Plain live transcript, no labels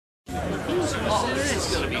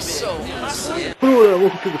It's gonna be so massive. Hello there,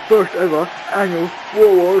 welcome to the first ever annual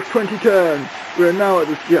War Wars 2010. We are now at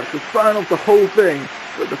the actual final of the whole thing.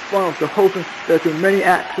 But the final of the whole thing, there's been many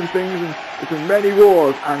acts and things, and there's been many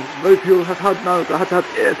wars, and most people have had to have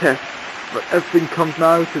ear tests. But everything comes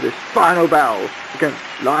now to this final battle against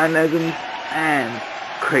Lion Legend and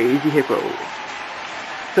Crazy Hippo.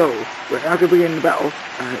 So, we're now going to begin the battle,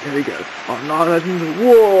 and here we go. On Lion Legend's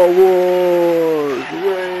War Wars!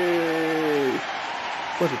 Way!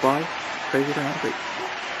 Sponsored by Crazy Hippo.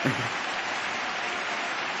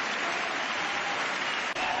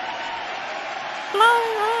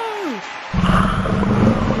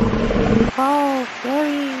 Oh,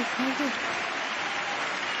 very.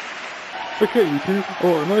 Okay, you two,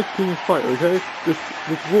 a nice clean fight, okay? This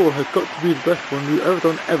war has got to be the best one we've ever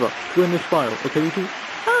done ever to win this final, okay, you two?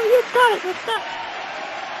 Oh, you got it, what's that?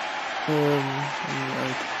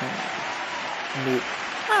 No.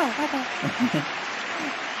 Oh, okay.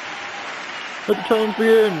 Let the challenge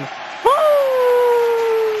begin! Woo!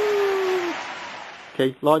 Okay,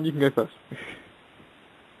 Lion, you can go first.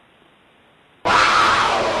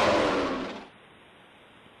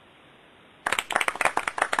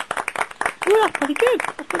 Ooh, that's pretty good.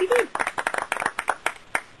 That's pretty good.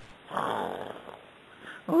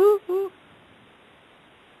 Ooh.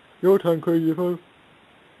 Your turn, Crazy Hippo.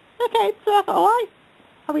 Okay, so that's alright.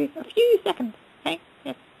 I'll be a few seconds. Okay?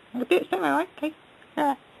 Yes. I'll do it straight away, alright? Okay.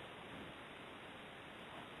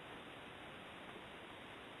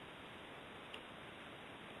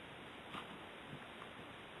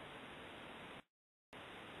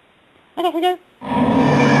 Okay, here we go.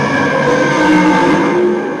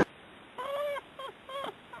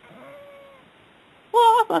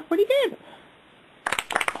 Well, that's pretty good.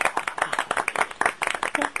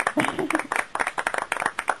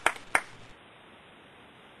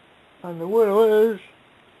 And the winner is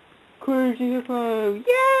Crazy Hippo.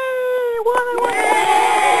 Yay! Won!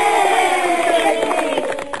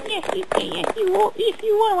 Yes,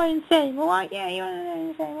 you won one same, alright? Yeah, you won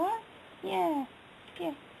one same, alright? Yeah.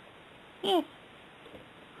 Yes.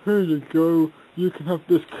 Here you go. You can have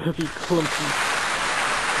this heavy, clumpy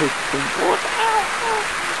cake thing. Ow!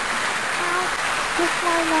 Just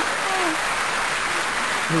like that.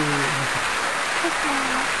 Just like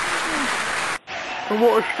that. And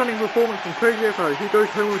what a stunning performance from Crazy Hippo. He goes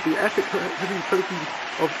home with the epic heavy trophy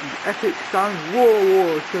of the epic sound War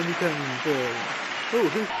Wars 2010. Oh,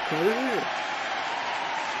 who's coming here?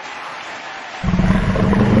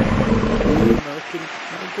 No, I'm kidding.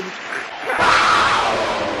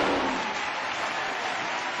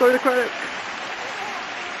 Sorry, the credits.